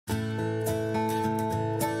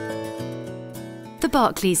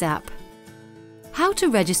Barclays app. How to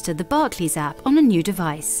register the Barclays app on a new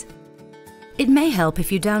device. It may help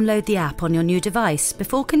if you download the app on your new device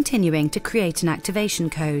before continuing to create an activation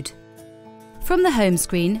code. From the home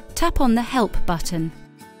screen, tap on the Help button.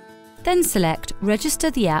 Then select Register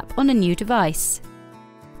the app on a new device.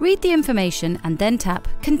 Read the information and then tap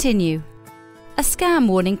Continue. A scam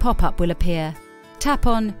warning pop-up will appear. Tap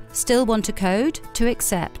on Still want a code to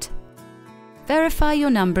accept. Verify your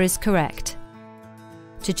number is correct.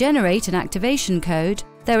 To generate an activation code,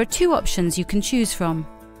 there are two options you can choose from.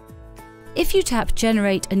 If you tap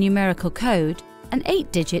Generate a numerical code, an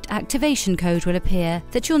 8-digit activation code will appear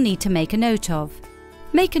that you'll need to make a note of.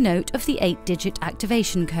 Make a note of the 8-digit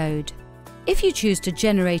activation code. If you choose to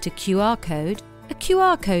generate a QR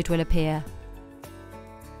code will appear.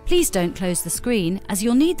 Please don't close the screen, as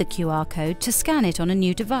you'll need the QR code to scan it on a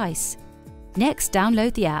new device. Next,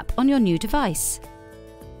 download the app on your new device.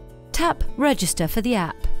 Tap Register for the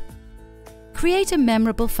app. Create a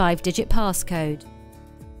memorable 5-digit passcode.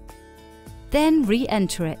 Then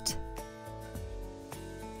re-enter it.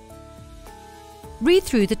 Read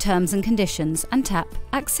through the terms and conditions and tap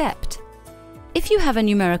Accept. If you have a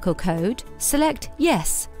numerical code, select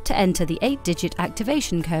Yes to enter the 8-digit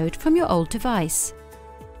activation code from your old device.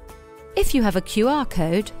 If you have a QR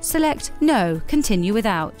code, select No, continue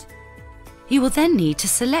without. You will then need to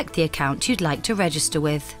select the account you'd like to register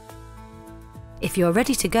with. If you're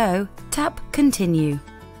ready to go, tap Continue.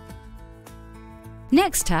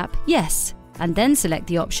 Next tap Yes, and then select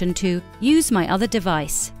the option to Use my other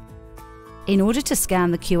device. In order to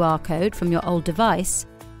scan the QR code from your old device,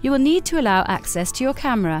 you will need to allow access to your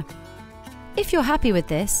camera. If you're happy with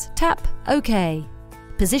this, tap OK.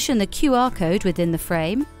 Position the QR code within the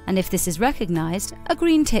frame, and if this is recognized, a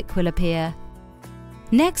green tick will appear.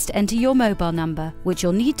 Next, enter your mobile number, which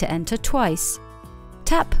you'll need to enter twice.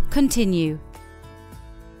 Tap Continue.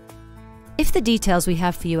 If the details we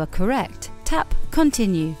have for you are correct, tap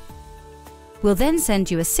Continue. We'll then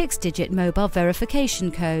send you a 6-digit mobile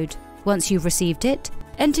verification code. Once you've received it,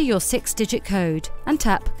 enter your 6-digit code and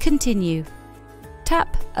tap Continue.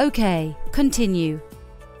 Tap OK, Continue.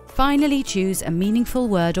 Finally, choose a meaningful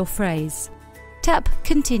word or phrase. Tap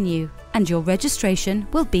Continue and your registration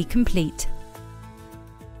will be complete.